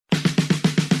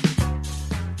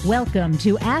Welcome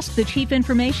to Ask the Chief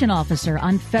Information Officer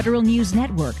on Federal News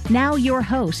Network. Now your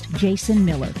host, Jason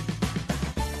Miller.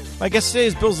 My guest today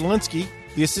is Bill Zielinski,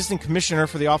 the Assistant Commissioner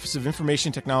for the Office of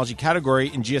Information Technology category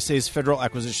in GSA's Federal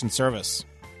Acquisition Service.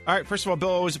 All right, first of all,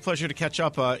 Bill, always a pleasure to catch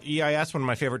up. EIS, one of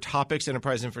my favorite topics,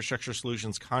 Enterprise Infrastructure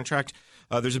Solutions contract.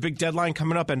 There's a big deadline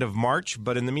coming up end of March,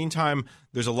 but in the meantime,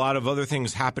 there's a lot of other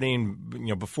things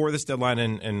happening, before this deadline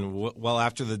and well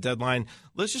after the deadline.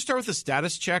 Let's just start with a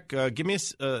status check. Give me an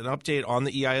update on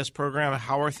the EIS program.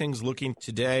 How are things looking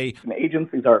today?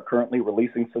 Agencies are currently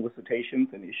releasing solicitations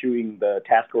and issuing the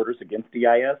task orders against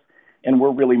EIS. And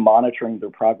we're really monitoring their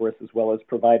progress as well as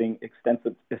providing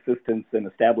extensive assistance in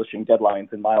establishing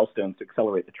deadlines and milestones to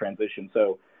accelerate the transition.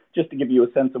 So just to give you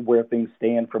a sense of where things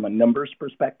stand from a numbers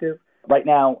perspective, right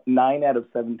now, 9 out of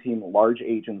 17 large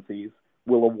agencies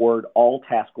will award all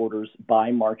task orders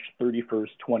by March 31st,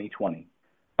 2020.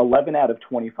 11 out of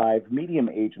 25 medium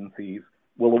agencies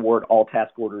will award all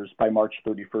task orders by March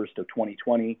 31st of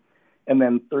 2020. And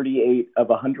then 38 of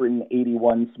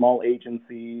 181 small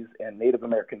agencies and Native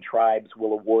American tribes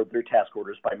will award their task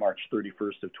orders by March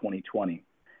 31st of 2020.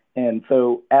 And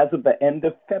so as of the end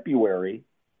of February,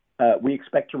 we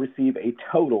expect to receive a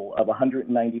total of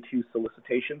 192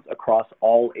 solicitations across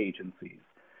all agencies,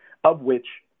 of which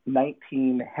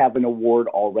 19 have an award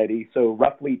already. So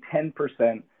roughly 10%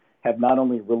 have not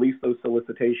only released those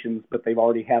solicitations, but they've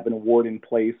already have an award in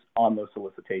place on those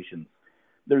solicitations.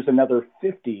 There's another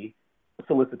 50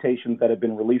 solicitations that have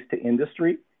been released to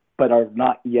industry but are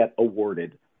not yet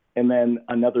awarded. And then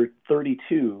another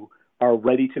 32 are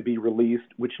ready to be released,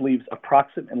 which leaves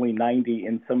approximately 90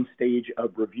 in some stage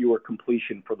of review or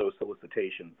completion for those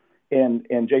solicitations. And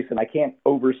Jason, I can't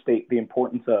overstate the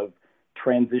importance of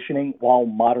transitioning while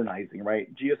modernizing, right?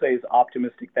 GSA is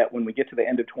optimistic that when we get to the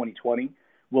end of 2020,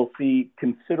 we'll see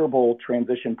considerable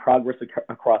transition progress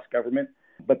across government.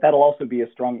 But that'll also be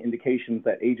a strong indication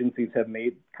that agencies have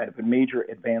made kind of major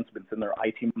advancements in their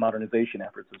IT modernization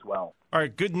efforts as well. All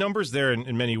right, good numbers there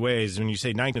in many ways. When you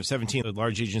say 9 of 17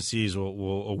 large agencies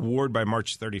will award by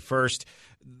March 31st,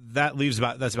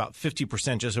 that's about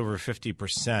 50%, just over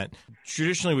 50%.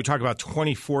 Traditionally, we talk about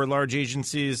 24 large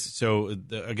agencies. So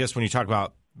I guess when you talk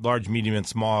about large, medium, and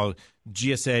small,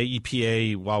 GSA,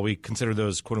 EPA, while we consider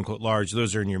those quote-unquote large,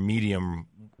 those are in your medium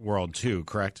world too,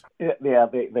 correct? Yeah,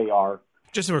 they are.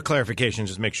 Just for clarification,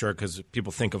 just make sure, because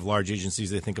people think of large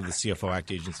agencies, they think of the CFO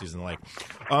Act agencies and the like.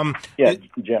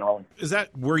 Generally. Is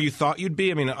that where you thought you'd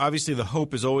be? I mean, obviously the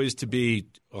hope is always to be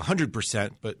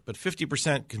 100%, but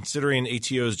 50%, considering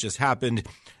ATOs just happened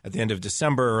at the end of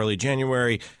December, early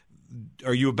January.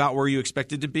 Are you about where you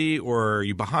expected to be, or are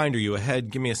you behind? Are you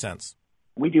ahead? Give me a sense.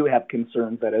 We do have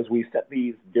concerns that as we set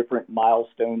these different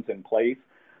milestones in place,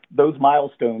 those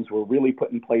milestones were really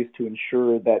put in place to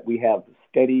ensure that we have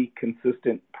steady,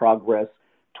 consistent progress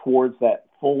towards that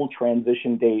full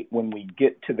transition date when we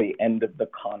get to the end of the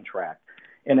contract.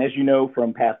 And as you know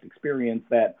from past experience,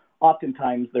 that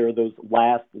oftentimes there are those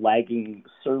last lagging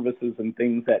services and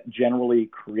things that generally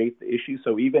create the issue.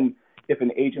 So even if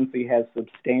an agency has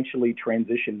substantially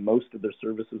transitioned most of their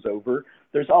services over,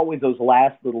 there's always those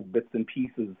last little bits and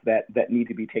pieces that need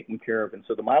to be taken care of. And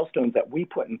so the milestones that we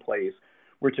put in place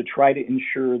were to try to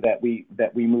ensure that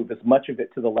we move as much of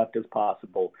it to the left as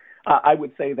possible. I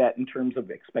would say that in terms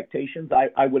of expectations,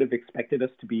 I would have expected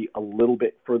us to be a little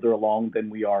bit further along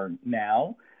than we are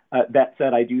now. That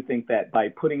said, I do think that by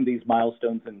putting these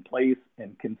milestones in place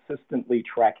and consistently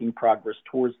tracking progress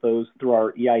towards those through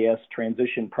our EIS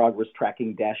transition progress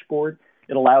tracking dashboard,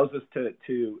 it allows us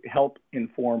to help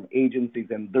inform agencies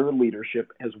and their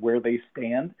leadership as where they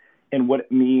stand and what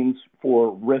it means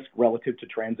for risk relative to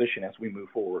transition as we move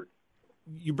forward.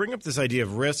 You bring up this idea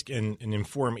of risk and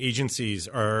inform agencies.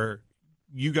 Are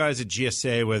you guys at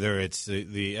GSA, whether it's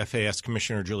the FAS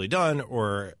Commissioner Julie Dunn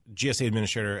or GSA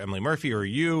Administrator Emily Murphy, or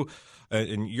you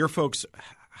and your folks,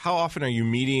 how often are you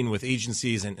meeting with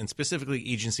agencies and specifically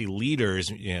agency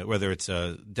leaders, whether it's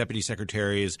deputy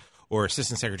secretaries or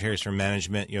assistant secretaries for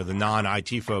management, the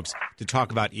non-IT folks, to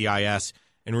talk about EIS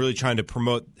and really trying to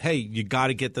promote, hey, you got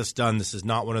to get this done. This is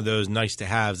not one of those nice to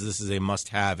haves. This is a must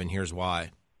have, and here's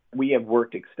why. We have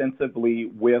worked extensively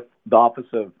with the Office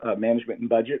of Management and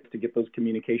Budget to get those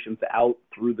communications out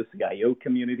through the CIO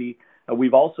community.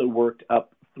 We've also worked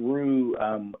up through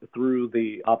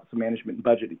the Office of Management and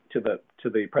Budget to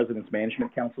the President's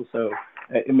Management Council. So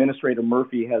Administrator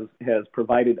Murphy has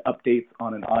provided updates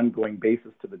on an ongoing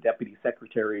basis to the deputy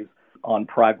secretaries on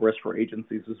progress for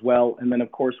agencies as well. And then,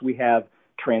 of course, we have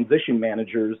transition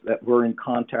managers that we're in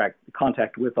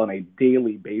contact with on a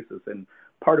daily basis. And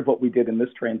part of what we did in this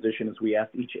transition is we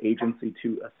asked each agency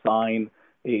to assign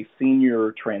a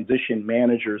senior transition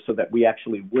manager so that we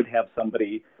actually would have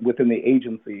somebody within the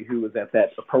agency who is at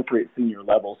that appropriate senior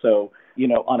level. So,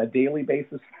 on a daily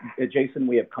basis, Jason,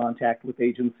 we have contact with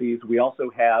agencies. We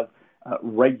also have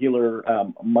regular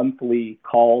monthly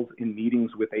calls and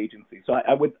meetings with agencies. So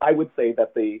I would say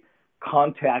that the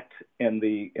contact and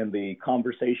the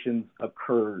conversations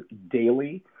occur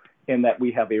daily, and that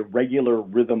we have a regular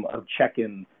rhythm of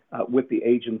check-in with the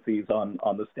agencies on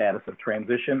the status of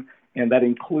transition, and that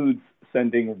includes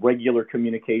sending regular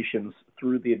communications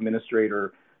through the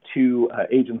administrator to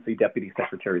agency deputy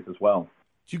secretaries as well.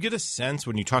 Do you get a sense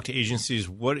when you talk to agencies,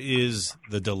 what is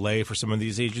the delay for some of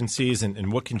these agencies,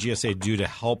 and what can GSA do to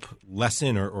help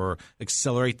lessen or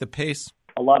accelerate the pace?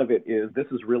 A lot of it is, this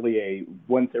is really a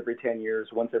once every 10 years,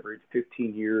 once every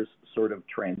 15 years sort of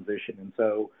transition. And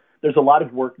so there's a lot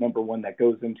of work, number one, that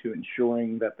goes into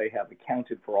ensuring that they have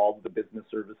accounted for all of the business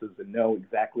services and know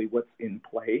exactly what's in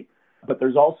play. But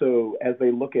there's also, as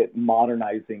they look at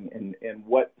modernizing and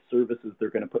what services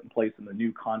they're going to put in place in the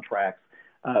new contracts,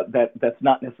 that's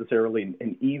not necessarily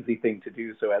an easy thing to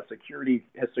do. So as security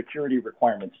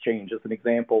requirements change, as an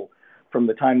example, from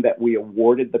the time that we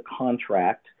awarded the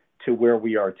contract to where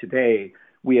we are today,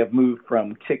 we have moved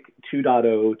from TIC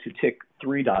 2.0 to TIC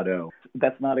 3.0.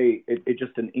 That's not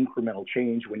just an incremental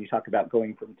change when you talk about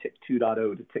going from TIC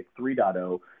 2.0 to TIC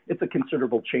 3.0. It's a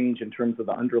considerable change in terms of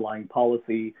the underlying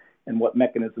policy and what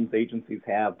mechanisms agencies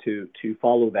have to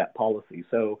follow that policy.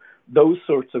 So those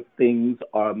sorts of things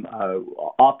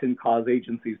often cause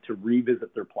agencies to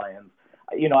revisit their plans.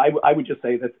 I would just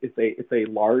say that it's a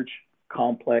large,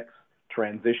 complex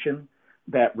transition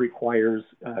that requires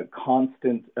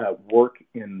constant work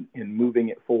in moving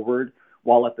it forward,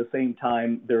 while at the same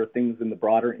time there are things in the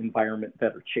broader environment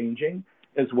that are changing,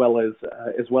 as well as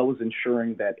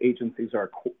ensuring that agencies are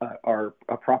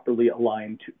properly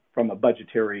aligned from a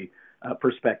budgetary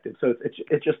perspective. So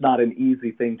it's just not an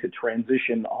easy thing to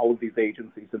transition all of these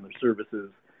agencies and their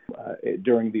services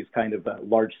during these kind of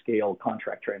large-scale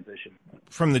contract transitions.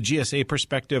 From the GSA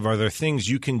perspective, are there things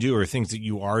you can do or things that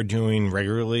you are doing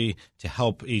regularly to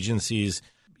help agencies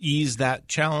ease that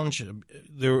challenge?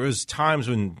 There was times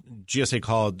when GSA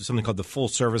called something called the full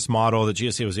service model that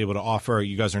GSA was able to offer.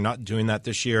 You guys are not doing that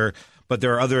this year, but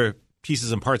there are other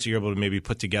pieces and parts that you're able to maybe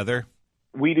put together.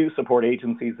 We do support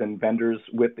agencies and vendors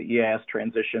with the EIS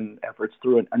transition efforts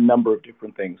through a number of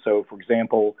different things. So, for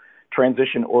example,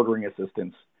 transition ordering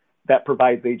assistance. That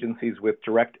provides agencies with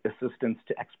direct assistance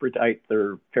to expedite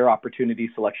their fair opportunity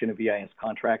selection of EIS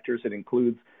contractors. It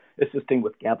includes assisting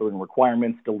with gathering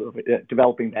requirements,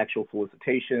 developing the actual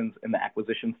solicitations and the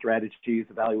acquisition strategies,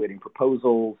 evaluating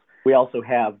proposals. We also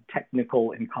have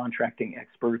technical and contracting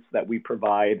experts that we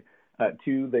provide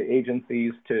to the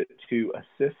agencies to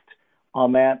assist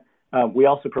on that. We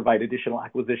also provide additional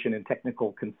acquisition and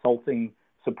technical consulting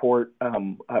support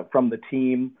from the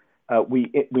team.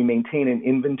 We maintain an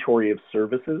inventory of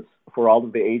services for all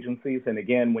of the agencies. And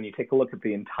again, when you take a look at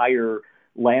the entire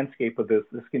landscape of this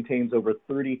contains over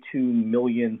 32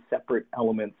 million separate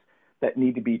elements that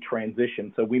need to be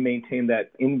transitioned. So we maintain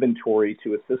that inventory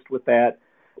to assist with that.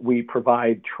 We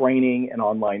provide training and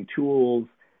online tools.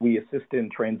 We assist in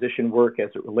transition work as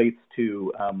it relates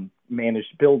to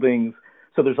managed buildings.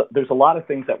 So there's a lot of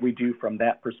things that we do from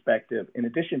that perspective. In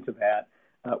addition to that,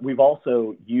 we've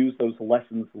also used those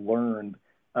lessons learned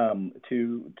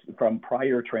from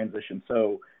prior transitions.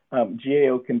 So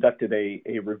GAO conducted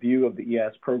a review of the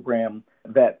EIS program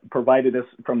that provided us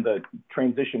from the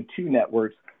transition to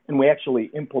networks, and we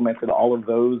actually implemented all of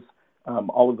those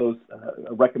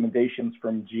recommendations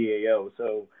from GAO.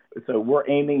 So we're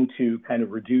aiming to kind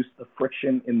of reduce the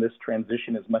friction in this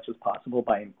transition as much as possible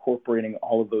by incorporating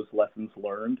all of those lessons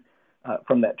learned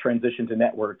from that transition to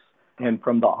networks and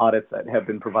from the audits that have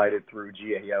been provided through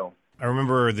GAO. I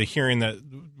remember the hearing that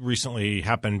recently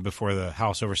happened before the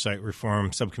House Oversight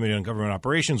Reform Subcommittee on Government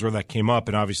Operations, where that came up,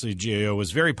 and obviously GAO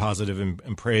was very positive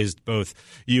and praised both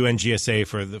you and GSA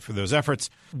for those efforts.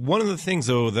 One of the things,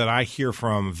 though, that I hear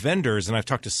from vendors, and I've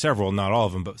talked to several, not all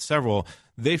of them, but several,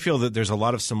 they feel that there's a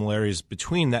lot of similarities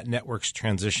between that networks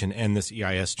transition and this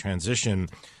EIS transition.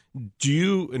 Do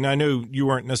you, and I know you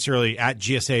weren't necessarily at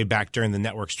GSA back during the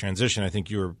networks transition. I think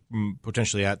you were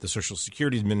potentially at the Social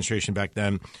Security Administration back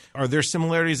then. Are there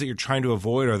similarities that you're trying to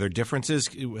avoid? Are there differences?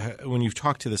 When you've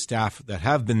talked to the staff that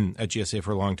have been at GSA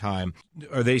for a long time,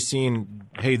 are they seeing,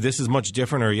 hey, this is much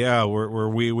different, or yeah,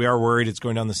 we are worried it's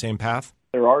going down the same path?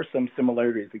 There are some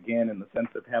similarities, again, in the sense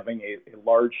of having a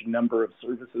large number of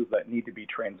services that need to be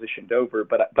transitioned over.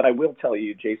 But I will tell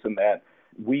you, Jason, that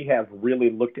we have really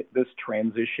looked at this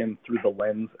transition through the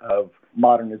lens of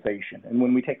modernization. And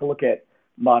when we take a look at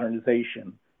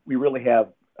modernization, we really have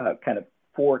kind of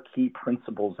four key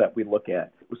principles that we look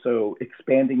at. So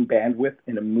expanding bandwidth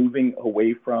and moving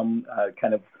away from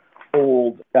kind of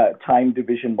old time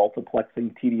division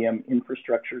multiplexing TDM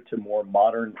infrastructure to more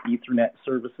modern Ethernet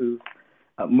services,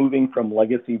 moving from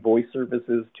legacy voice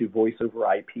services to voice over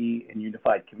IP and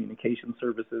unified communication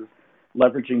services,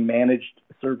 leveraging managed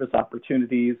service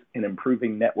opportunities, and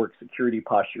improving network security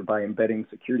posture by embedding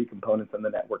security components in the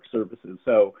network services.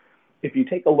 So if you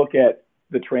take a look at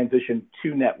the transition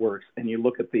to networks and you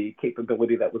look at the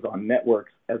capability that was on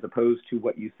networks as opposed to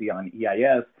what you see on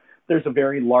EIS, there's a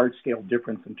very large-scale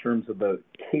difference in terms of the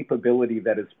capability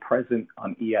that is present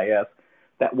on EIS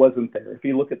that wasn't there. If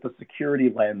you look at the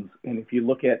security lens and if you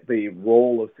look at the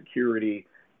role of security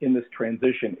in this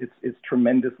transition, it's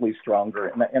tremendously stronger.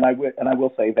 And I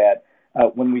will say that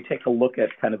when we take a look at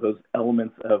kind of those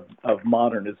elements of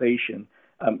modernization,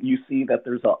 you see that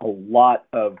there's a lot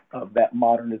of that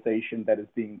modernization that is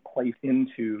being placed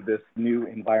into this new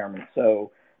environment. So,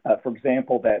 for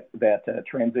example, that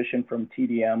transition from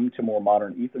TDM to more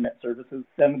modern Ethernet services,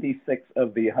 76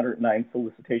 of the 109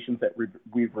 solicitations that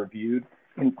we've reviewed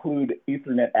include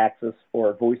Ethernet access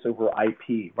or voice over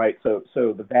IP, right? So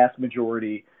the vast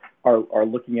majority are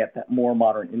looking at that more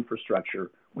modern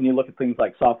infrastructure. When you look at things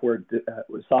like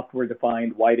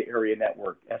software-defined wide area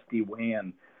network,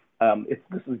 SD-WAN,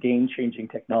 this is game-changing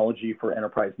technology for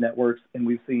enterprise networks, and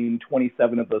we've seen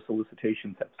 27 of those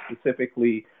solicitations have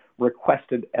specifically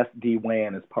requested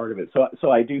SD-WAN as part of it.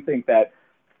 So I do think that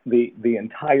the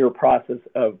entire process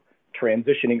of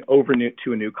transitioning over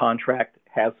to a new contract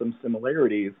has some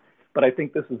similarities, but I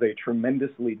think this is a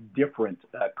tremendously different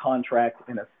contract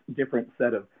and a different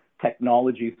set of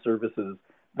technology services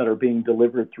that are being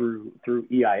delivered through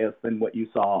EIS than what you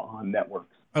saw on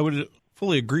networks. I would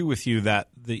fully agree with you that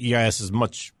the EIS is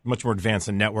much more advanced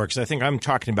than networks. I think I'm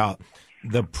talking about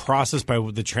the process by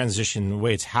the transition, the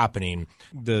way it's happening,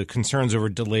 the concerns over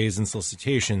delays in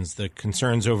solicitations, the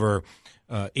concerns over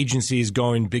agencies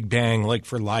going big bang, like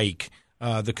for like,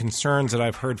 the concerns that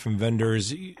I've heard from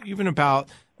vendors, even about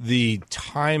the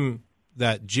time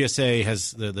that GSA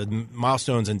has, the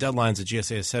milestones and deadlines that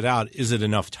GSA has set out. Is it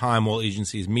enough time? Will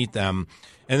agencies meet them?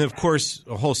 And of course,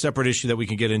 a whole separate issue that we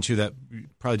can get into that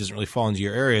probably doesn't really fall into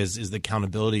your areas is the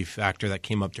accountability factor that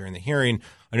came up during the hearing.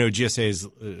 I know GSA is,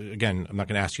 again, I'm not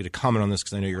going to ask you to comment on this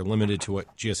because I know you're limited to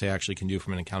what GSA actually can do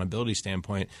from an accountability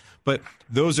standpoint. But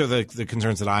those are the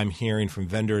concerns that I'm hearing from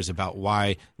vendors about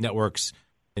why networks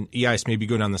and EIS maybe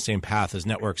go down the same path as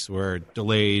networks were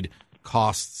delayed,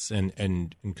 costs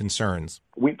and concerns.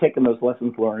 We've taken those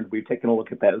lessons learned. We've taken a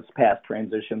look at that as past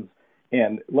transitions.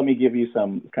 And let me give you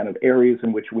some kind of areas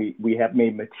in which we have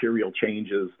made material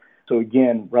changes. So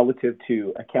again, relative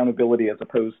to accountability as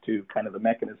opposed to kind of the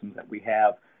mechanisms that we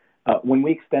have, when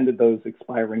we extended those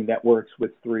expiring networks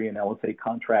with 3 and LSA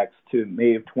contracts to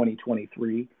May of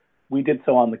 2023, we did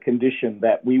so on the condition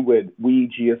that we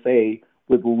GSA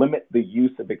would limit the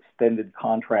use of extended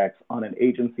contracts on an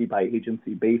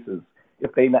agency-by-agency basis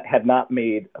if they had not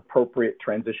made appropriate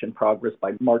transition progress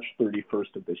by March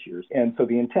 31st of this year. And so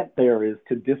the intent there is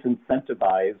to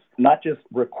disincentivize, not just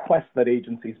request that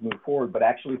agencies move forward, but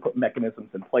actually put mechanisms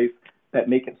in place that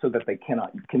make it so that they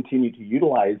cannot continue to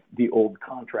utilize the old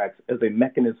contracts as a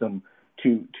mechanism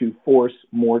to force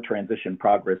more transition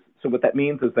progress. So what that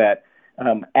means is that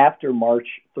after March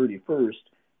 31st,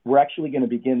 we're actually going to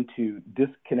begin to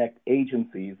disconnect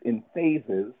agencies in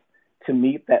phases to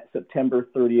meet that September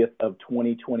 30th of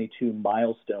 2022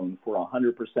 milestone for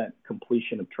 100%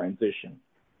 completion of transition.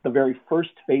 The very first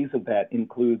phase of that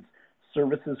includes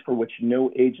services for which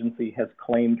no agency has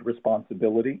claimed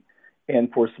responsibility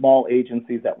and for small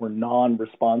agencies that were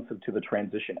non-responsive to the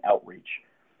transition outreach.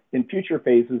 In future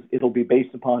phases, it'll be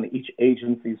based upon each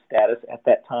agency's status at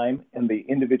that time and the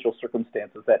individual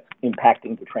circumstances that's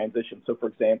impacting the transition. So, for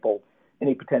example,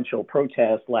 any potential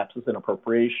protest, lapses in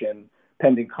appropriation,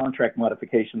 pending contract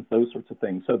modifications, those sorts of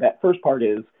things. So that first part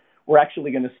is we're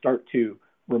actually going to start to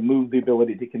remove the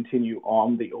ability to continue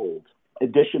on the old.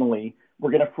 Additionally,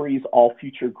 we're going to freeze all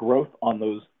future growth on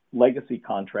those legacy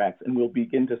contracts, and we'll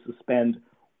begin to suspend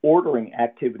ordering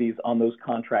activities on those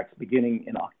contracts beginning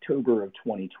in October of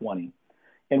 2020.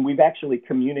 And we've actually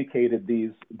communicated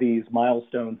these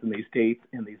milestones and these dates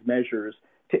and these measures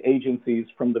to agencies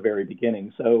from the very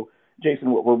beginning. So,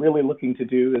 Jason, what we're really looking to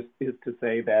do is to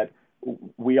say that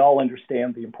we all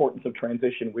understand the importance of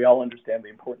transition. We all understand the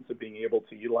importance of being able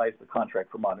to utilize the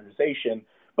contract for modernization,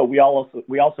 but we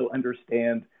also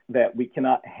understand that we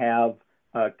cannot have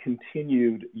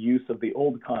continued use of the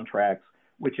old contracts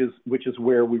which is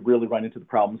where we really run into the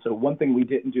problem. So one thing we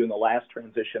didn't do in the last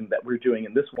transition that we're doing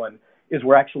in this one is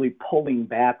we're actually pulling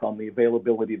back on the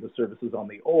availability of the services on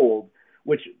the old,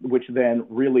 which then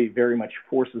really very much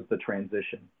forces the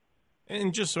transition.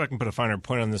 And just so I can put a finer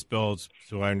point on this, Bill,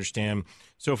 so I understand.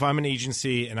 So if I'm an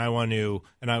agency and I want to,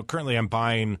 currently I'm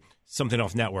buying something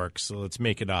off networks, so let's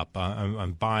make it up.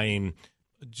 I'm buying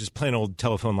just plain old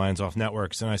telephone lines off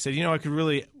networks. And I said, I could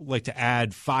really like to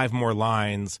add 5 more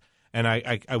lines. And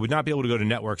I would not be able to go to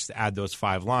networks to add those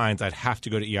 5 lines. I'd have to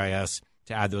go to EIS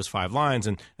to add those 5 lines.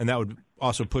 And that would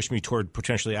also push me toward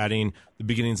potentially adding the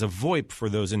beginnings of VoIP for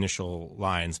those initial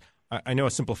lines. I know I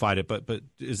simplified it, but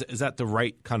is that the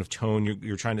right kind of tone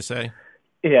you're trying to say?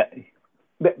 Yeah.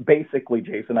 Basically,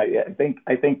 Jason, I think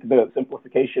the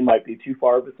simplification might be too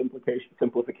far of a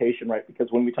simplification, right? Because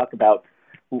when we talk about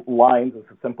lines as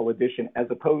a simple addition, as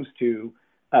opposed to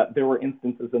there were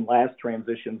instances in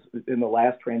the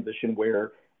last transition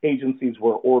where agencies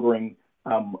were ordering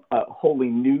wholly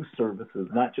new services,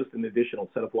 not just an additional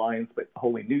set of lines, but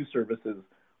wholly new services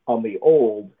on the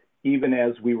old, even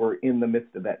as we were in the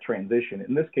midst of that transition.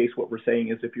 In this case, what we're saying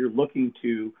is if you're looking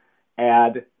to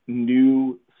add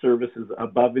new services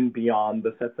above and beyond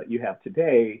the sets that you have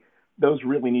today, those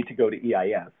really need to go to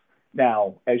EIS.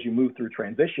 Now, as you move through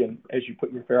transition, as you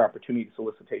put your fair opportunity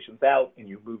solicitations out and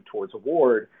you move towards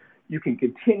award, you can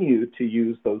continue to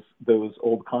use those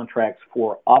old contracts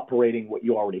for operating what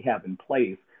you already have in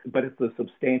place, but it's the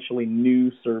substantially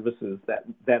new services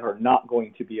that are not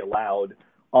going to be allowed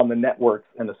on the networks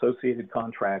and associated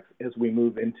contracts as we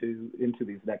move into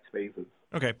these next phases.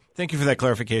 Okay. Thank you for that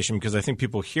clarification, because I think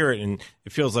people hear it and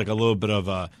it feels like a little bit of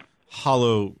a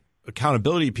hollow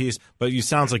accountability piece, but it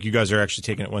sounds like you guys are actually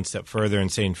taking it one step further and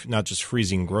saying not just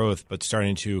freezing growth, but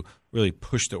starting to really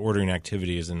push the ordering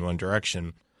activities in one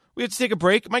direction. We have to take a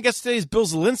break. My guest today is Bill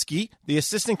Zielinski, the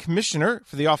Assistant Commissioner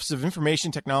for the Office of Information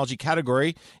Technology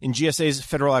category in GSA's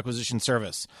Federal Acquisition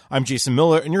Service. I'm Jason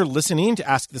Miller, and you're listening to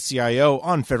Ask the CIO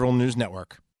on Federal News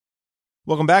Network.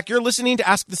 Welcome back. You're listening to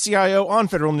Ask the CIO on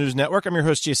Federal News Network. I'm your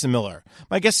host, Jason Miller.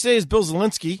 My guest today is Bill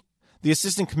Zielinski, the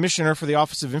Assistant Commissioner for the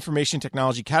Office of Information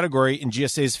Technology category in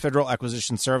GSA's Federal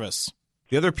Acquisition Service.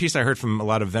 The other piece I heard from a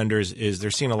lot of vendors is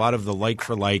they're seeing a lot of the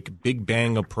like-for-like, big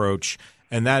bang approach,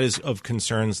 and that is of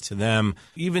concerns to them,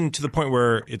 even to the point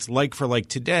where it's like-for-like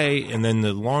today, and then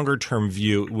the longer-term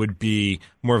view would be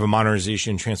more of a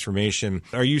modernization transformation.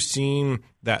 Are you seeing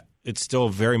that it's still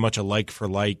very much a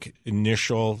like-for-like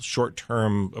initial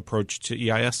short-term approach to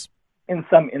EIS? In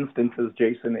some instances,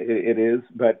 Jason, it is,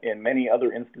 but in many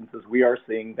other instances, we are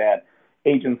seeing that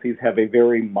agencies have a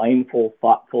very mindful,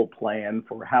 thoughtful plan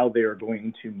for how they are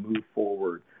going to move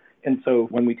forward. And so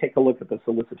when we take a look at the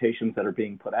solicitations that are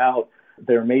being put out,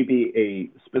 there may be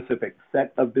a specific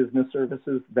set of business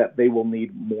services that they will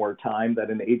need more time, that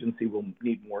an agency will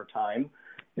need more time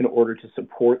in order to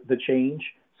support the change.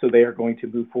 So they are going to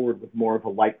move forward with more of a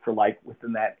like-for-like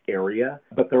within that area.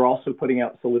 But they're also putting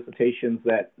out solicitations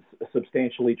that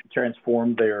substantially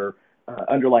transform their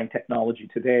underlying technology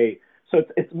today. So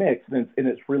it's mixed, and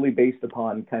it's really based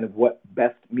upon kind of what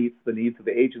best meets the needs of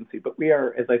the agency. But we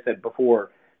are, as I said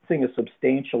before, seeing a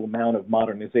substantial amount of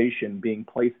modernization being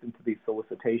placed into these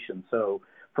solicitations. So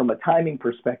from a timing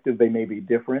perspective, they may be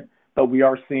different, but we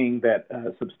are seeing that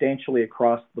substantially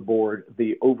across the board,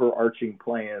 the overarching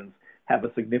plans have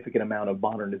a significant amount of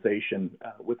modernization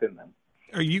within them.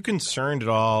 Are you concerned at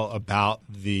all about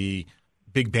the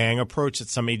big bang approach that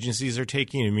some agencies are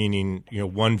taking, meaning,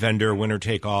 one vendor, winner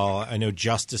take all? I know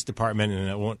Justice Department, and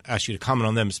I won't ask you to comment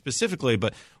on them specifically,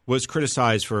 but was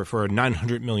criticized for a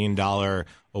 $900 million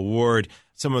award.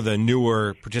 Some of the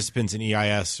newer participants in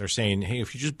EIS are saying, hey,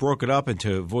 if you just broke it up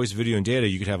into voice, video, and data,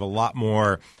 you could have a lot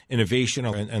more innovation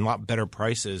and a lot better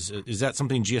prices. Is that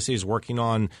something GSA is working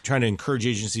on, trying to encourage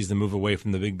agencies to move away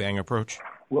from the big bang approach?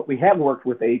 What we have worked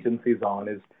with agencies on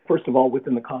is, first of all,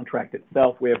 within the contract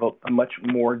itself, we have a much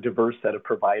more diverse set of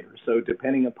providers. So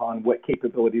depending upon what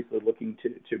capabilities they're looking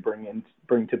to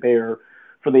bring to bear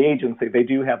for the agency, they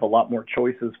do have a lot more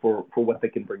choices for what they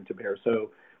can bring to bear.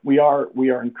 So we are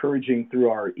encouraging through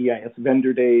our EIS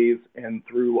vendor days and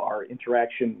through our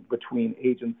interaction between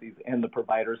agencies and the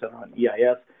providers that are on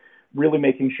EIS, really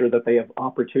making sure that they have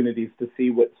opportunities to see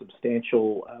what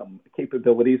substantial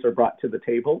capabilities are brought to the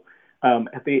table.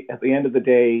 At the end of the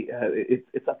day,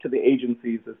 it's up to the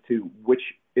agencies as to which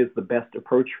is the best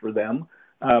approach for them.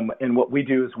 And what we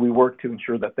do is we work to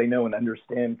ensure that they know and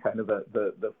understand kind of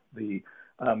the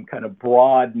kind of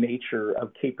broad nature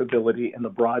of capability and the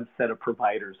broad set of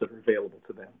providers that are available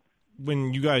to them.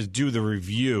 when you guys do the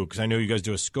review, because I know you guys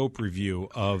do a scope review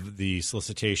of the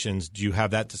solicitations, do you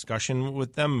have that discussion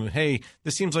with them? Hey,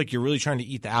 this seems like you're really trying to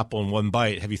eat the apple in one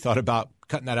bite. Have you thought about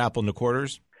cutting that apple into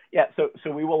quarters? Yeah,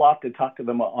 so we will often talk to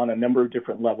them on a number of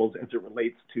different levels as it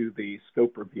relates to the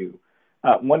scope review.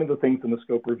 One of the things in the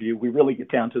scope review, we really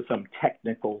get down to some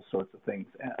technical sorts of things.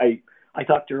 I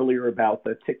talked earlier about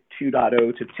the TIC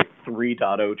 2.0 to TIC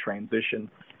 3.0 transition.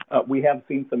 We have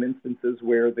seen some instances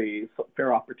where the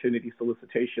fair opportunity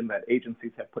solicitation that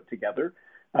agencies have put together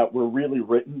were really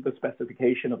written, the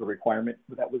specification of the requirement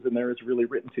that was in there is really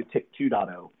written to TIC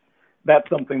 2.0. That's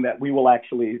something that we will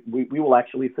actually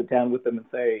sit down with them and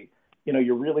say,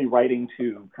 you're really writing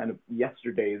to kind of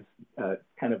yesterday's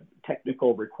kind of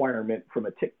technical requirement from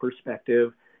a TIC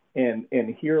perspective, and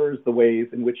here's the ways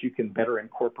in which you can better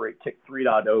incorporate TIC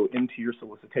 3.0 into your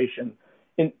solicitation,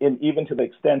 and even to the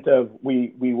extent of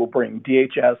we will bring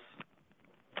DHS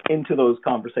into those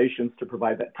conversations to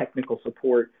provide that technical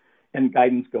support and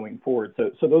guidance going forward.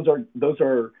 So those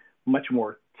are much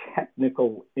more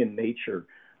technical in nature.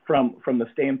 From the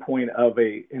standpoint of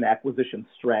an acquisition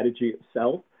strategy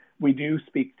itself, we do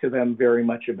speak to them very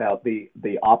much about the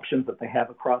options that they have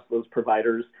across those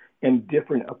providers and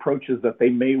different approaches that they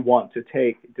may want to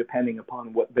take depending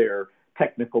upon what their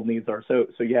technical needs are. So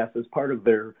yes, as part of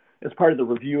the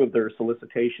review of their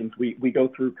solicitations, we go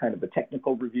through kind of a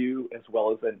technical review as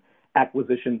well as an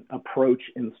acquisition approach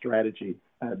and strategy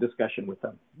discussion with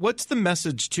them. What's the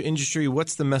message to industry?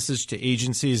 What's the message to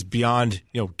agencies beyond,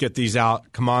 get these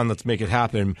out, come on, let's make it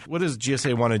happen? What does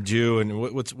GSA want to do? And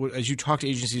what as you talk to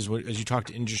agencies, as you talk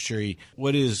to industry,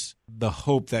 what is the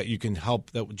hope that you can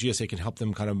help, that GSA can help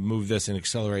them kind of move this and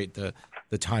accelerate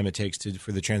the time it takes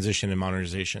for the transition and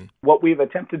modernization? What we've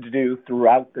attempted to do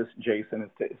throughout this, Jason,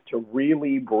 is to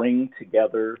really bring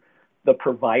together the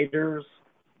providers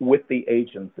with the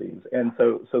agencies. And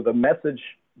so the message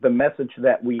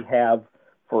that we have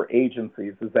for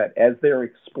agencies is that as they're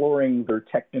exploring their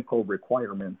technical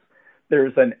requirements,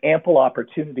 there's an ample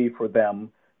opportunity for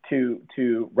them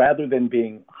to rather than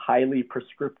being highly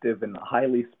prescriptive and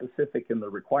highly specific in the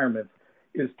requirements,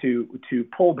 is to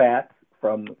pull back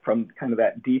from kind of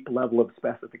that deep level of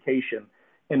specification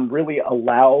and really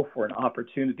allow for an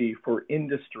opportunity for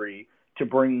industry to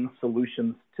bring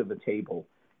solutions to the table.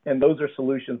 And those are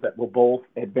solutions that will both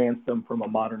advance them from a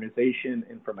modernization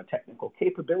and from a technical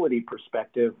capability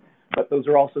perspective, but those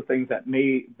are also things that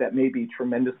may be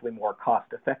tremendously more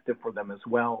cost effective for them as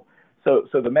well. So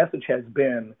the message has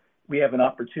been, we have an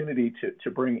opportunity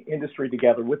to bring industry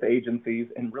together with agencies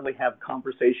and really have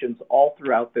conversations all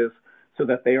throughout this so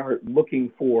that they are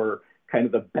looking for kind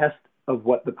of the best of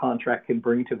what the contract can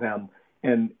bring to them.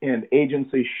 And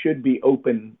agencies should be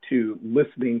open to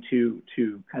listening to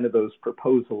kind of those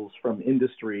proposals from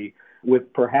industry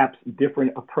with perhaps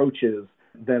different approaches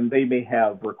than they may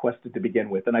have requested to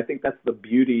begin with. And I think that's the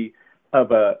beauty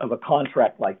of a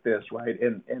contract like this, right?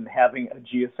 And having a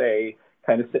GSA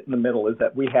kind of sit in the middle is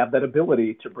that we have that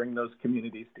ability to bring those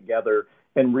communities together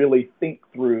and really think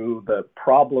through the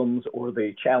problems or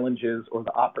the challenges or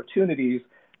the opportunities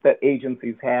that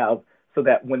agencies have, so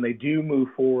that when they do move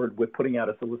forward with putting out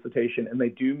a solicitation and they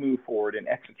do move forward in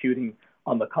executing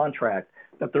on the contract,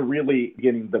 that they're really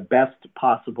getting the best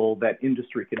possible that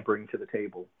industry can bring to the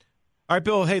table. All right,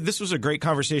 Bill, hey, this was a great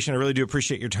conversation. I really do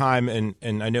appreciate your time,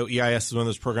 and I know EIS is one of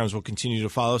those programs we'll continue to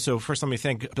follow. So first, let me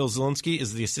thank Bill Zielinski,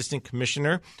 is the Assistant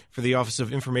Commissioner for the Office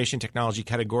of Information Technology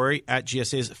category at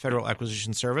GSA's Federal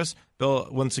Acquisition Service. Bill,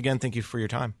 once again, thank you for your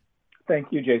time. Thank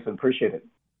you, Jason. Appreciate it.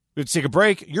 Let's take a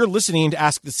break. You're listening to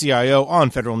Ask the CIO on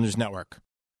Federal News Network.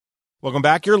 Welcome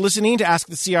back. You're listening to Ask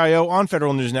the CIO on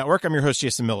Federal News Network. I'm your host,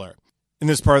 Jason Miller. In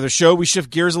this part of the show, we shift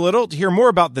gears a little to hear more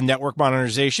about the network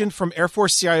modernization from Air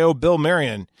Force CIO Bill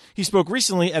Marion. He spoke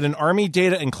recently at an Army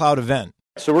Data and Cloud event.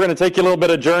 So we're going to take you a little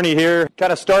bit of journey here.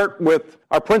 Kind of start with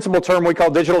our principal term we call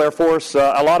Digital Air Force.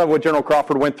 A lot of what General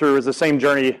Crawford went through is the same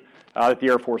journey that the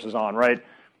Air Force is on, right?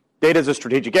 Data is a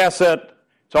strategic asset.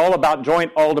 It's all about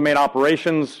joint all-domain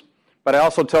operations, but I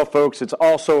also tell folks it's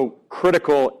also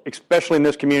critical, especially in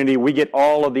this community, we get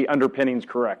all of the underpinnings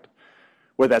correct.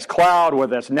 Whether that's cloud,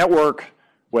 whether that's network,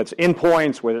 whether it's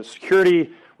endpoints, whether it's security,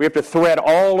 we have to thread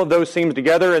all of those themes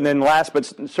together, and then last but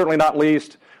certainly not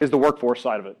least is the workforce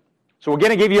side of it. So we're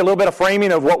going to give you a little bit of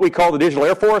framing of what we call the Digital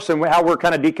Air Force and how we're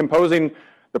kind of decomposing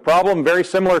the problem, very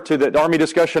similar to the Army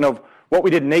discussion of what we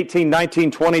did in 18,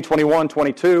 19, 20, 21,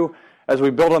 22, as we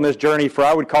build on this journey for,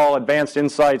 I would call, advanced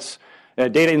insights,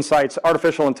 data insights,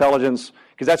 artificial intelligence,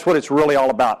 because that's what it's really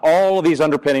all about. All of these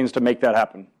underpinnings to make that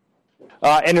happen.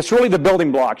 And it's really the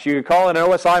building blocks. You could call it an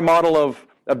OSI model of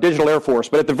Digital Air Force,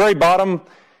 but at the very bottom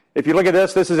If you look at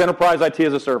this, this is enterprise IT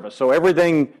as a service. So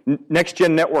everything,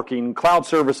 next-gen networking, cloud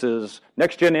services,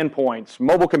 next-gen endpoints,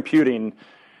 mobile computing,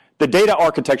 the data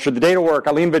architecture, the data work.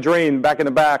 Eileen Vadrine, back in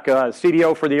the back,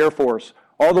 CDO for the Air Force,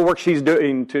 all the work she's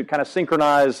doing to kind of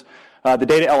synchronize the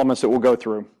data elements that we'll go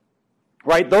through.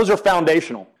 Right? Those are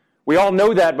foundational. We all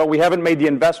know that, but we haven't made the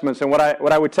investments. And what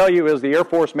I would tell you is the Air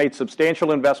Force made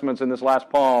substantial investments in this last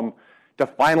POM to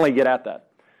finally get at that.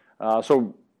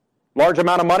 So large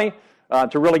amount of money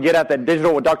to really get at that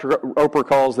digital, what Dr. Roper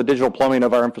calls the digital plumbing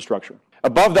of our infrastructure.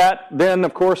 Above that, then,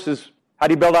 of course, is how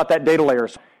do you build out that data layer?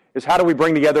 Is how do we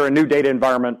bring together a new data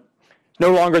environment? It's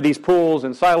no longer these pools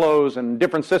and silos and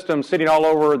different systems sitting all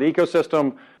over the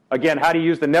ecosystem. Again, how do you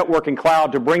use the network and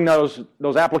cloud to bring those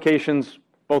applications,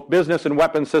 both business and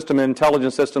weapons system and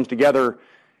intelligence systems together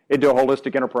into a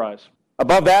holistic enterprise?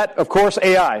 Above that, of course,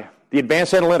 AI, the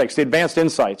advanced analytics, the advanced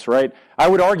insights, right? I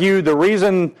would argue the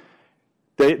reason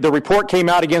the report came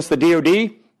out against the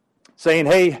DoD saying,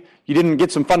 hey, you didn't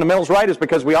get some fundamentals right is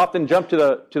because we often jump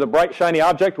to the bright, shiny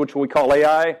object, which we call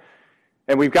AI,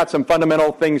 and we've got some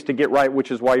fundamental things to get right, which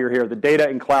is why you're here, the data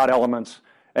and cloud elements,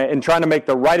 and trying to make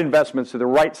the right investments to the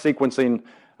right sequencing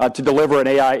to deliver an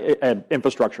AI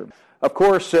infrastructure. Of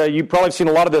course, you've probably seen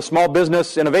a lot of the small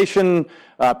business innovation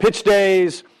pitch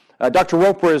days. Dr.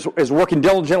 Roper is working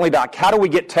diligently to how do we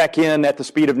get tech in at the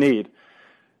speed of need.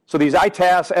 So these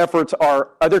ITAS efforts are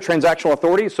other transactional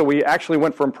authorities. So we actually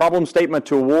went from problem statement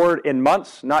to award in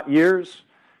months, not years,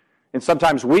 and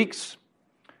sometimes weeks,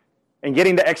 and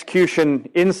getting to execution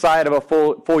inside of a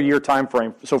full year time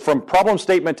frame. So from problem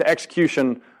statement to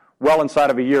execution well inside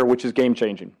of a year, which is game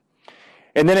changing.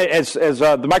 And then as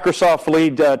the Microsoft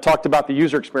lead talked about the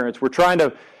user experience, we're trying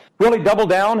to really double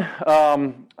down.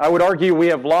 I would argue we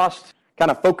have lost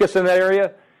kind of focus in that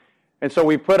area. And so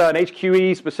we put an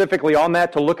HQE specifically on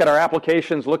that to look at our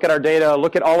applications, look at our data,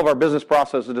 look at all of our business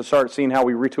processes to start seeing how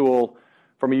we retool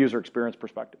from a user experience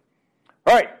perspective.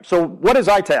 All right, so what is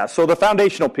ITAS? So the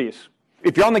foundational piece.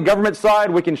 If you're on the government side,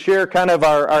 we can share kind of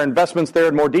our investments there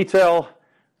in more detail,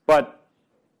 but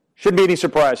shouldn't be any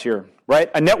surprise here, right?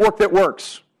 A network that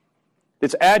works,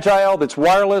 that's agile, that's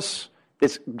wireless,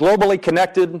 that's globally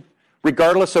connected,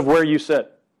 regardless of where you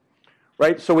sit.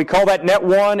 Right? So we call that Net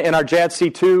 1 in our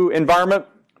JADC2 environment,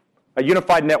 a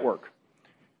unified network.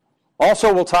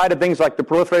 Also, we'll tie to things like the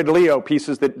proliferated LEO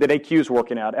pieces that AQ is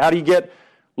working out. How do you get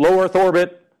low Earth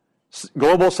orbit,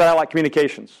 global satellite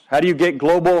communications? How do you get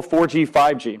global 4G,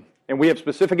 5G? And we have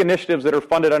specific initiatives that are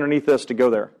funded underneath this to go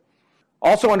there.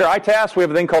 Also under ITAS, we have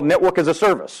a thing called Network as a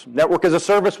Service. Network as a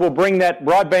Service will bring that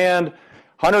broadband,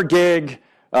 100 gig,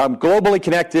 globally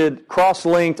connected,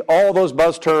 cross-linked, all those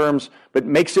buzz terms, but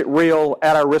makes it real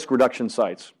at our risk reduction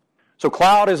sites. So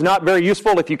cloud is not very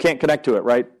useful if you can't connect to it,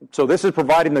 right? So this is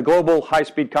providing the global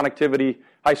high-speed connectivity,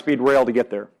 high-speed rail to get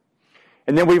there.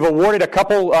 And then we've awarded a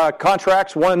couple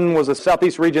contracts. One was the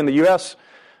Southeast region of the U.S.,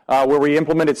 where we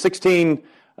implemented 16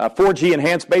 4G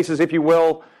enhanced bases, if you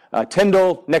will,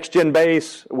 Tyndall next-gen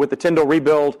base with the Tyndall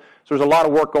rebuild. So there's a lot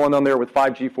of work going on there with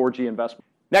 5G, 4G investment.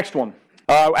 Next one.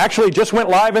 Actually just went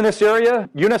live in this area.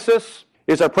 Unisys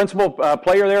is our principal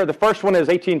player there. The first one is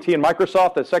AT&T and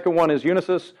Microsoft. The second one is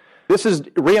Unisys. This is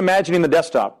reimagining the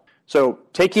desktop. So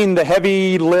taking the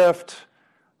heavy lift,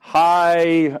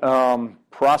 high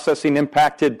processing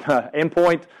impacted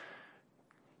endpoint,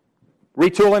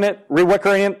 retooling it,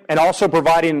 rewickering it, and also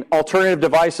providing alternative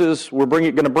devices. We're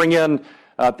going to bring in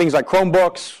things like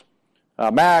Chromebooks,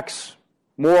 Macs,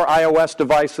 more iOS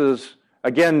devices.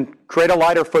 Again, create a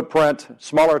lighter footprint,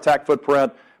 smaller attack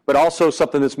footprint, but also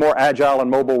something that's more agile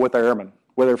and mobile with our airmen,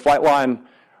 with their flight line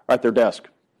or at their desk.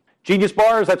 Genius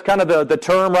bars, that's kind of the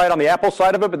term right on the Apple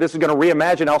side of it, but this is going to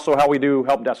reimagine also how we do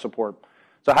help desk support.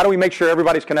 So how do we make sure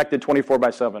everybody's connected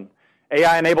 24/7?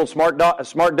 AI-enabled smart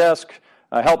desk,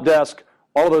 help desk,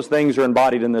 all of those things are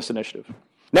embodied in this initiative.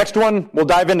 Next one, we'll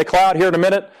dive into cloud here in a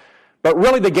minute, but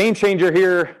really the game changer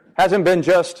here hasn't been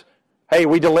just, hey,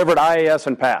 we delivered IaaS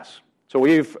and PaaS. So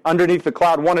we've, underneath the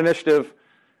Cloud One initiative,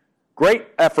 great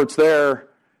efforts there,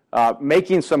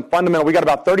 making some fundamental, we got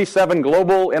about 37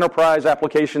 global enterprise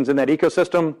applications in that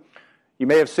ecosystem. You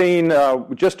may have seen,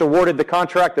 we just awarded the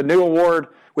contract, the new award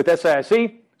with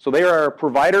SAIC. So they are a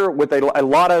provider with a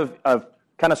lot of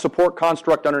kind of support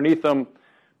construct underneath them.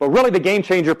 But really the game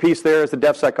changer piece there is the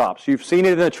DevSecOps. You've seen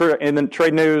it in the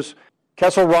trade news.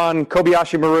 Kessel Run,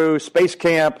 Kobayashi Maru, Space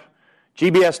Camp,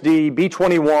 GBSD,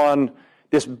 B-21,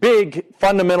 this big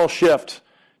fundamental shift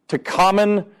to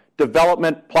common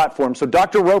development platforms. So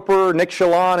Dr. Roper, Nick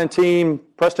Shalon and team,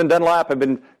 Preston Dunlap have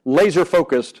been laser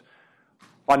focused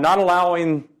on not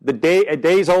allowing a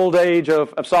days old age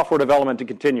of software development to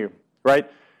continue, right?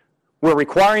 We're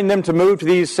requiring them to move to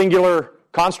these singular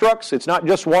constructs. It's not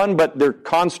just one, but they're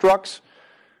constructs.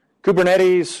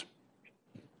 Kubernetes,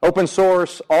 open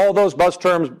source, all those buzz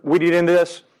terms, we get into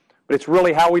this, but it's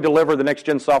really how we deliver the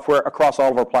next-gen software across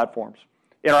all of our platforms.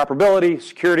 Interoperability,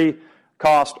 security,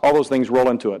 cost, all those things roll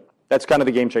into it. That's kind of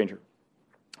the game changer.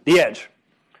 The edge,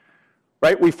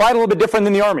 right? We fight a little bit different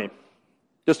than the Army,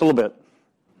 just a little bit,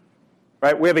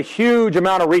 right? We have a huge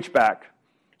amount of reach back.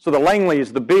 So the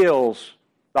Langleys, the Beals,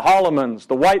 the Hollemans,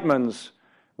 the Whitemans,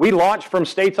 we launch from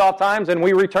states oftentimes and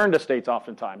we return to states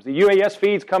oftentimes. The UAS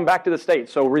feeds come back to the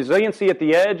states. So resiliency at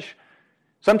the edge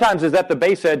sometimes is at the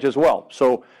base edge as well.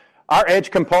 So our edge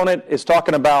component is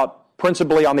talking about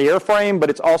principally on the airframe,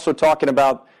 but it's also talking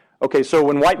about, okay, so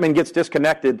when Whiteman gets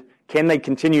disconnected, can they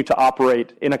continue to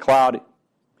operate in a cloud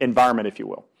environment, if you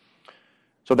will?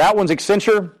 So that one's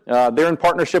Accenture. They're in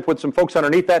partnership with some folks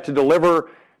underneath that to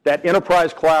deliver that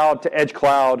enterprise cloud to edge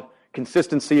cloud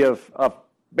consistency of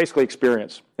basically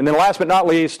experience. And then last but not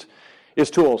least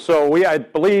is tools. So I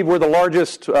believe we're the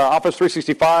largest Office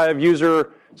 365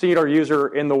 singular user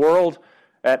in the world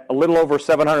at a little over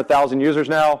 700,000 users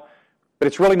now. But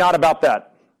it's really not about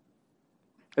that.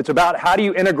 It's about how do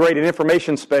you integrate an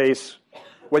information space,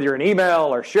 whether you're in email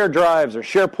or shared drives or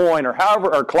SharePoint or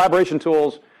however, or collaboration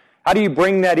tools, how do you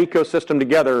bring that ecosystem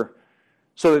together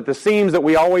so that the seams that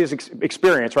we always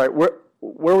experience, right?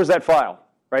 Where was that file,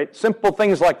 right? Simple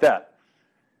things like that.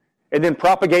 And then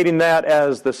propagating that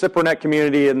as the CIPRNet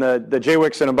community and the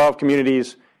JWICS and above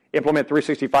communities implement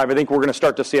 365, I think we're going to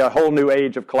start to see a whole new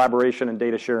age of collaboration and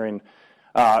data sharing.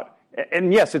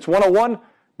 And yes, it's 101,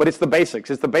 but it's the basics.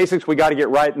 It's the basics we got to get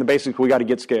right and the basics we got to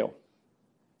get scale.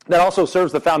 That also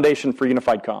serves the foundation for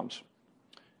unified comms.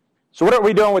 So what are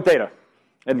we doing with data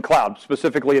and cloud,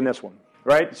 specifically in this one,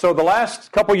 right? So the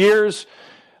last couple years,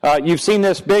 you've seen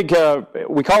this big,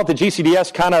 we call it the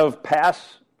GCDS kind of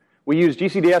pass. We use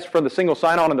GCDS for the single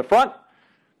sign-on in the front.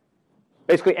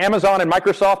 Basically, Amazon and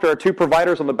Microsoft are our two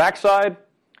providers on the backside,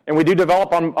 and we do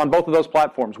develop on both of those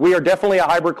platforms. We are definitely a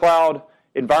hybrid cloud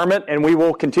environment, and we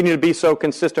will continue to be so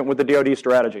consistent with the DoD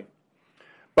strategy.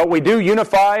 But we do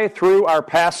unify through our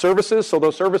PaaS services. So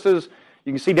those services,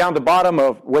 you can see down at the bottom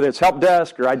of whether it's help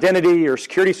desk or identity or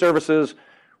security services,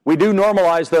 we do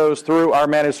normalize those through our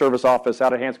managed service office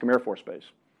out at Hanscom Air Force Base.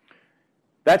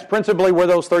 That's principally where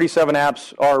those 37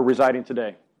 apps are residing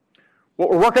today.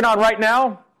 What we're working on right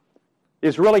now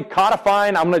is really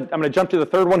codifying. I'm going to jump to the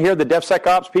third one here, the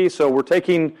DevSecOps piece. So we're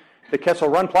taking the Kessel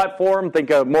Run platform,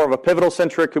 think of more of a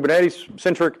Pivotal-centric,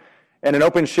 Kubernetes-centric, and an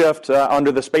OpenShift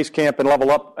under the Space Camp and Level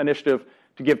Up initiative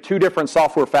to give two different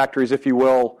software factories, if you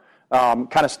will,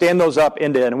 kind of stand those up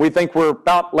end-to-end. And we think we're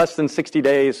about less than 60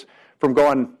 days from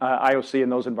going IOC in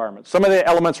those environments. Some of the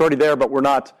elements are already there, but we're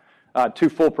not to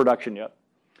full production yet.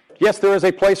 Yes, there is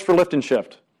a place for lift and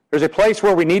shift. There's a place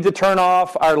where we need to turn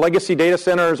off our legacy data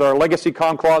centers, our legacy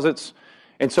comm closets,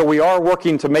 and so we are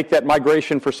working to make that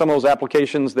migration for some of those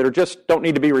applications that are just don't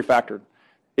need to be refactored.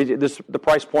 The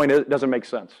price point doesn't make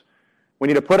sense. We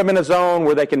need to put them in a zone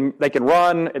where they can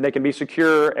run and they can be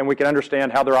secure, and we can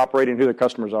understand how they're operating, who the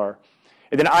customers are.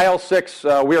 And then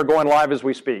IL6, we are going live as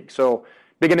we speak. So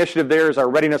big initiative there is our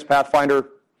Readiness Pathfinder.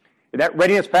 And that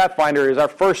Readiness Pathfinder is our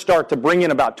first start to bring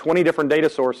in about 20 different data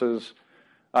sources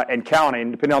and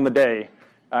counting, depending on the day,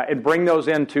 and bring those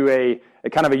into a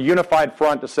kind of a unified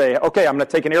front to say, okay, I'm going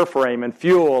to take an airframe and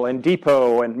fuel and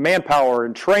depot and manpower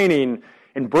and training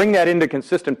and bring that into a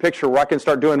consistent picture where I can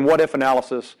start doing what-if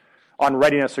analysis on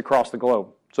readiness across the globe.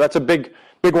 So that's a big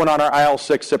one on our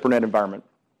IL6 CIPRNet environment.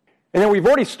 And then we've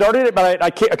already started it, but I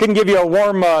couldn't give you a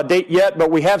warm date yet, but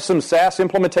we have some SaaS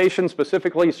implementations,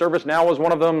 specifically ServiceNow is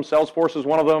one of them, Salesforce is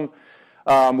one of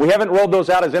them. We haven't rolled those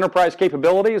out as enterprise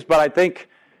capabilities, but I think,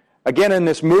 again, in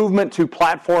this movement to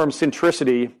platform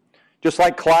centricity, just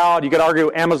like cloud, you could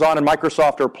argue Amazon and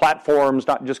Microsoft are platforms,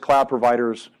 not just cloud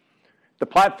providers. The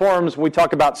platforms, when we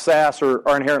talk about SaaS,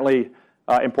 are inherently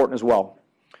important as well.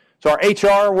 So our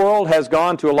HR world has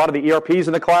gone to a lot of the ERPs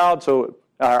in the cloud, so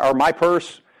our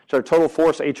MyPurse, our Total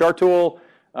Force HR tool.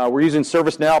 We're using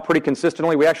ServiceNow pretty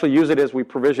consistently. We actually use it as we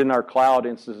provision our cloud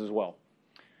instances as well.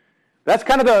 That's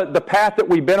kind of the path that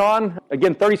we've been on.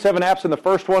 Again, 37 apps in the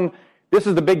first one. This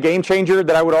is the big game changer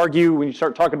that I would argue when you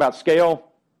start talking about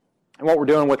scale and what we're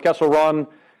doing with Kessel Run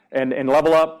and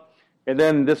Level Up. And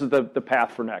then this is the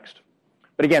path for next.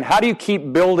 But again, how do you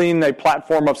keep building a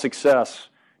platform of success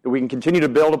that we can continue to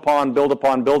build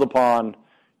upon,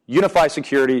 unify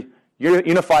security,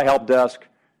 unify help desk,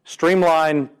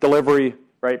 streamline delivery,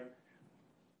 right?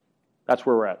 That's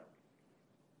where we're at.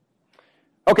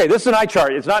 Okay, this is an eye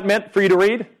chart. It's not meant for you to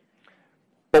read,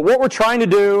 But what we're trying to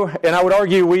do, and I would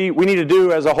argue we need to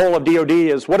do as a whole of DoD,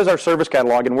 is what is our service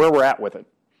catalog and where we're at with it.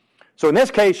 So in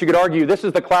this case, you could argue this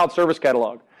is the cloud service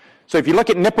catalog. So if you look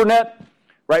at NIPRNet,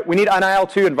 right, we need an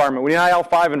IL2 environment, we need an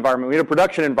IL5 environment, we need a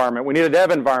production environment, we need a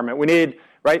dev environment, we need,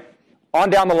 right, on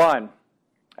down the line.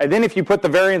 And then if you put the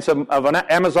variants of an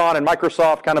Amazon and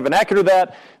Microsoft kind of vernacular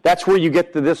that, that's where you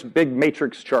get to this big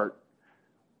matrix chart.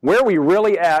 Where are we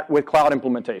really at with cloud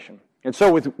implementation? And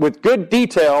so with good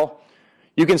detail,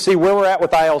 you can see where we're at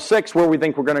with IL6, where we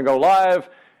think we're going to go live.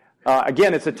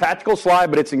 Again, it's a tactical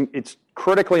slide, but it's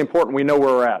critically important we know where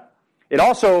we're at. It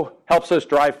also helps us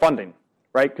drive funding,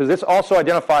 right? Because this also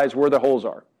identifies where the holes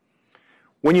are.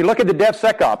 When you look at the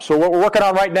DevSecOps, so what we're working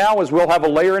on right now is we'll have a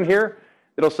layer in here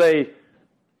that'll say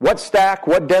what stack,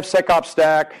 what DevSecOps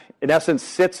stack, in essence,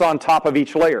 sits on top of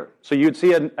each layer. So you'd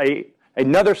see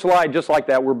another slide just like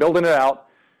that. We're building it out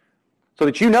so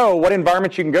that you know what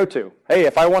environments you can go to. Hey,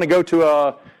 if I want to go to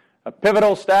a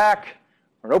Pivotal stack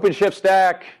or an OpenShift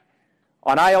stack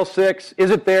on IL6,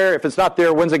 is it there? If it's not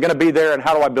there, when's it going to be there, and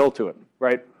how do I build to it,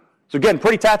 right? So again,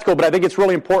 pretty tactical, but I think it's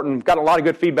really important. We've got a lot of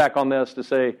good feedback on this to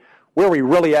say, where are we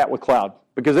really at with cloud?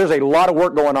 Because there's a lot of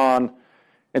work going on,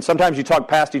 and sometimes you talk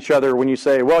past each other when you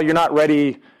say, well, you're not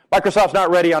ready, Microsoft's not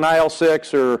ready on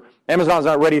IL6, or Amazon's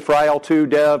not ready for IL2,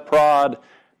 dev, prod.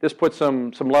 This puts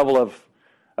some level of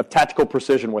tactical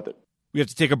precision with it. We have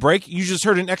to take a break. You just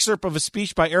heard an excerpt of a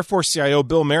speech by Air Force CIO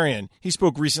Bill Marion. He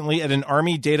spoke recently at an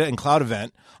Army Data and Cloud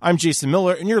event. I'm Jason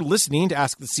Miller, and you're listening to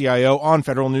Ask the CIO on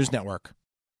Federal News Network.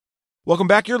 Welcome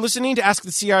back. You're listening to Ask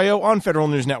the CIO on Federal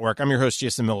News Network. I'm your host,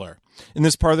 Jason Miller. In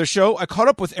this part of the show, I caught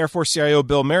up with Air Force CIO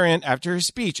Bill Marion after his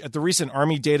speech at the recent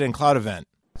Army Data and Cloud event.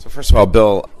 So first of all,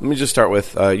 Bill, let me just start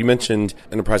with, you mentioned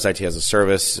Enterprise IT as a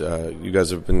Service. You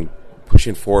guys have been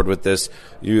pushing forward with this.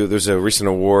 There's a recent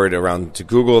award around to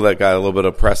Google that got a little bit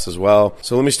of press as well.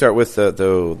 So let me start with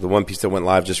the one piece that went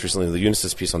live just recently, the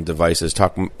Unisys piece on devices.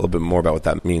 Talk a little bit more about what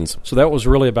that means. So that was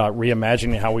really about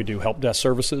reimagining how we do help desk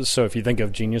services. So if you think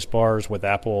of Genius Bars with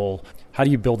Apple, how do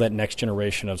you build that next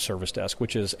generation of service desk,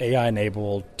 which is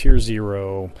AI-enabled, Tier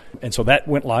 0? And so that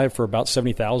went live for about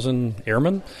 70,000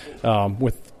 airmen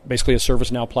with basically a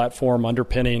ServiceNow platform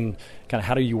underpinning kind of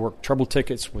how do you work trouble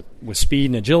tickets with speed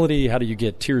and agility, how do you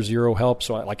get Tier 0 help,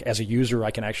 so as a user I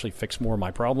can actually fix more of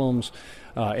my problems,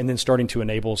 and then starting to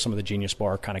enable some of the Genius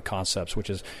Bar kind of concepts, which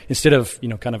is instead of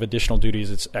kind of additional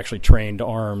duties, it's actually trained,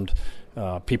 armed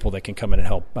people that can come in and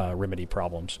help remedy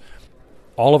problems.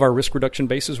 All of our risk reduction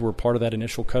bases were part of that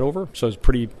initial cutover, so it's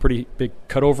pretty big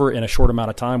cutover in a short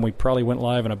amount of time. We probably went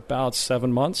live in about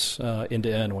 7 months end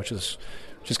to end, which is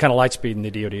kind of light speed in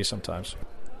the DoD sometimes.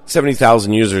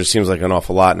 70,000 users seems like an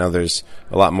awful lot. Now there's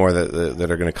a lot more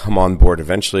that are going to come on board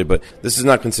eventually, but this is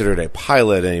not considered a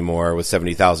pilot anymore with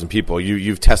 70,000 people.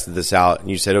 You've tested this out and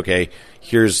you said, okay,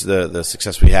 here's the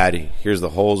success we had, here's the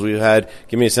holes we've had.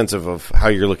 Give me a sense of how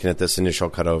you're looking at this initial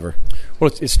cutover.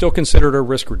 Well, it's still considered a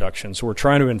risk reduction, so we're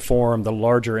trying to inform the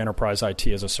larger enterprise IT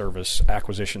as a service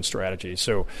acquisition strategy.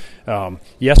 So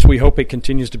yes, we hope it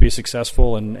continues to be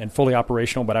successful and fully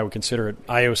operational, but I would consider it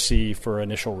IOC for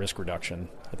initial risk reduction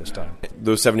at this time.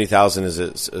 Those 70,000, is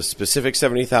it a specific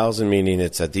 70,000, meaning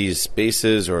it's at these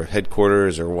bases or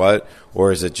headquarters or what?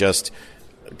 Or is it just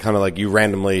kind of like you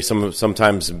randomly,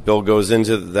 sometimes Bill goes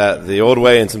into the old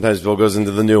way and sometimes Bill goes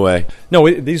into the new way? No,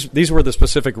 these were the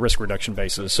specific risk reduction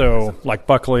bases. So like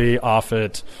Buckley,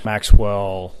 Offutt,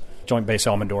 Maxwell, Joint Base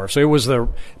Elmendorf. So it was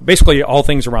basically all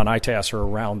things around ITAS are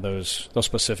around those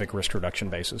specific risk reduction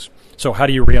bases. So how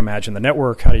do you reimagine the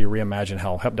network? How do you reimagine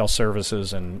how help desk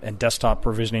services and desktop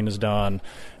provisioning is done?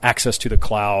 Access to the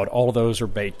cloud, all of those are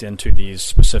baked into these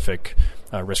specific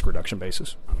risk reduction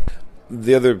bases.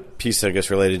 The other piece, I guess,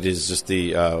 related is just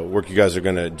the work you guys are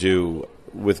going to do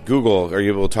with Google. Are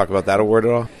you able to talk about that award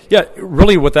at all? Yeah,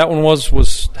 really what that one was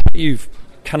how do you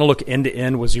kind of look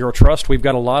end-to-end with Zero Trust. We've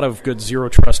got a lot of good Zero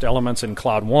Trust elements in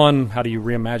Cloud One. How do you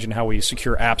reimagine how we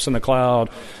secure apps in the cloud?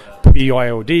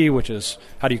 BYOD, which is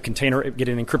how do you get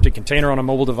an encrypted container on a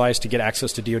mobile device to get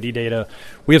access to DoD data.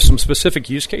 We have some specific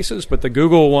use cases, but the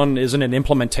Google one isn't an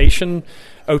implementation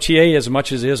OTA as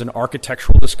much as it is an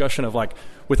architectural discussion of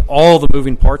with all the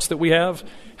moving parts that we have,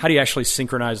 how do you actually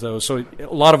synchronize those? So a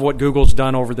lot of what Google's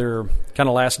done over their kind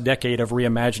of last decade of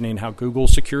reimagining how Google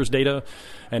secures data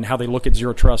and how they look at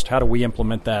Zero Trust, how do we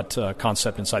implement that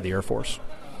concept inside the Air Force?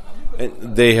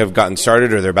 And they have gotten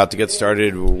started, or they're about to get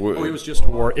started. It was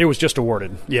just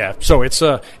awarded. Yeah, so it's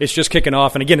just kicking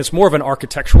off. And again, it's more of an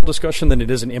architectural discussion than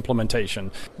it is an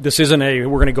implementation. This isn't we're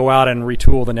going to go out and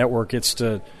retool the network. It's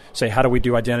to say how do we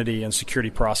do identity and security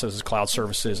processes, cloud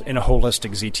services in a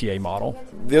holistic ZTA model.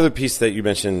 The other piece that you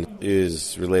mentioned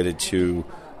is related to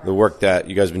the work that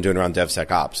you guys have been doing around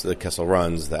DevSecOps, the Kessel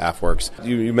runs, the AFWorks.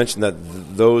 You mentioned that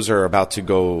those are about to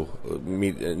go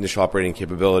meet initial operating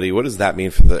capability. What does that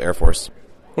mean for the Air Force?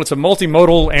 Well, it's a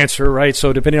multimodal answer, right?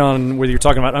 So depending on whether you're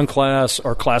talking about unclass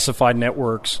or classified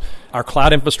networks, our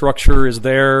cloud infrastructure is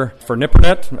there for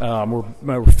NIPRNet.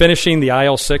 We're finishing the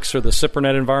IL6 or the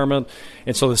SIPRNet environment.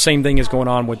 And so the same thing is going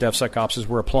on with DevSecOps is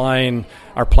we're applying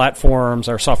our platforms,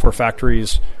 our software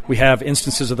factories. We have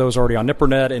instances of those already on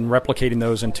NIPRNet and replicating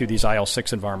those into these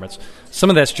IL6 environments. Some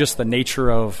of that's just the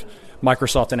nature of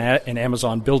Microsoft and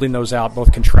Amazon building those out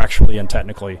both contractually and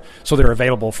technically so they're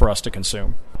available for us to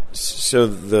consume. So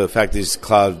the fact these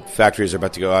cloud factories are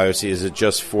about to go IOC, is it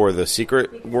just for the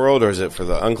secret world or is it for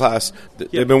the unclass?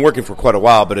 They've been working for quite a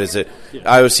while, but is it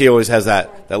IOC always has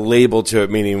that label to it,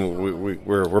 meaning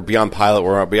we're beyond pilot,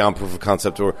 we're beyond proof of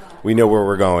concept, or we know where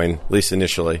we're going, at least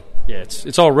initially? Yeah,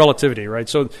 it's all relativity, right?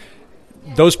 So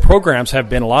those programs have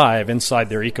been live inside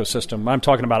their ecosystem. I'm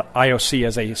talking about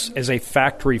IOC as a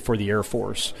factory for the Air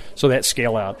Force, so that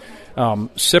scale out.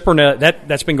 SIPRNet,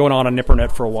 that's been going on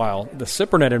NIPRNet for a while. The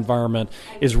SIPRNet environment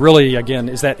is really, again,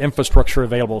 is that infrastructure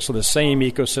available, so the same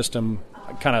ecosystem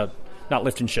kind of not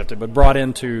lift and shifted, but brought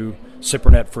into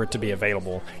SIPRNet for it to be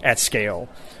available at scale.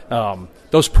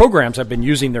 Those programs have been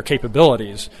using their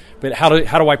capabilities, but how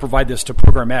do I provide this to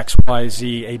program X, Y,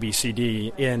 Z, A, B, C,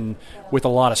 D with a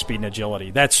lot of speed and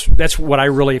agility? That's what I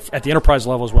really, at the enterprise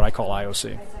level, is what I call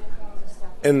IOC.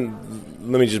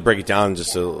 And let me just break it down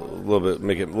just a little bit,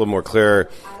 make it a little more clear.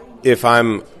 If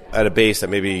I'm at a base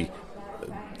that maybe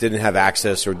didn't have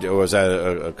access or was at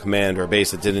a command or a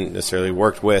base that didn't necessarily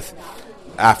work with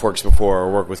AFWorks before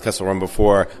or worked with Kessel Run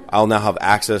before, I'll now have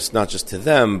access not just to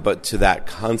them, but to that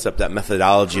concept, that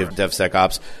methodology of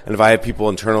DevSecOps. And if I have people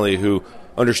internally who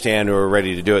understand or are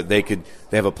ready to do it, they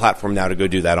have a platform now to go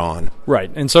do that on.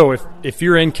 Right. And so if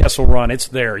you're in Kessel Run, it's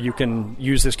there. You can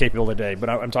use this capability today. But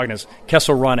I'm talking as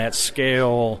Kessel Run at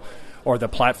scale or the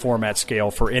platform at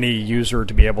scale for any user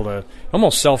to be able to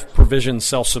almost self-provision,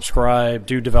 self-subscribe,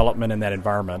 do development in that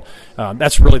environment.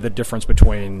 That's really the difference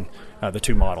between the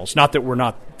two models. Not that we're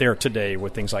not there today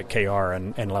with things like KR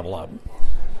and Level Up.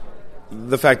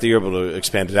 The fact that you're able to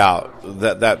expand it out,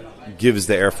 that gives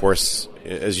the Air Force,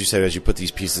 as you said, as you put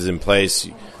these pieces in place,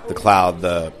 the cloud,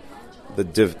 the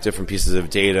different pieces of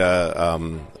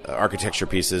data, architecture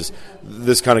pieces,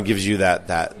 this kind of gives you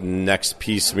that next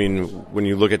piece. I mean, when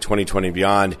you look at 2020 and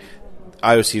beyond,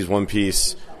 IOC is one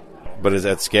piece, but is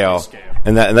at scale,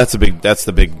 and that's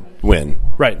the big win.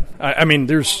 Right. I mean,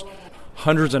 there's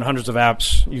hundreds and hundreds of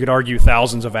apps. You could argue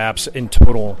thousands of apps in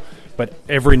total. But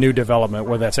every new development,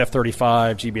 whether that's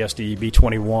F-35, GBSD,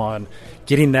 B-21,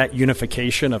 getting that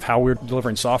unification of how we're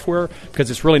delivering software, because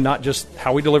it's really not just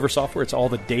how we deliver software, it's all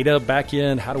the data back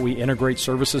in, how do we integrate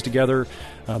services together,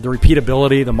 the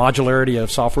repeatability, the modularity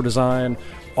of software design,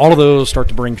 all of those start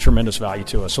to bring tremendous value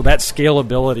to us. So that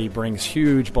scalability brings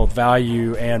huge both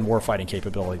value and warfighting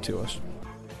capability to us.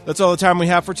 That's all the time we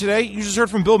have for today. You just heard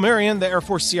from Bill Marion, the Air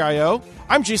Force CIO.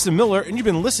 I'm Jason Miller, and you've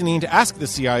been listening to Ask the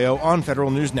CIO on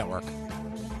Federal News Network.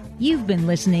 You've been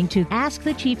listening to Ask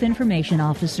the Chief Information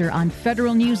Officer on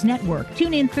Federal News Network.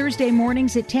 Tune in Thursday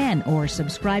mornings at 10 or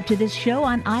subscribe to this show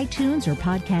on iTunes or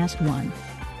Podcast One.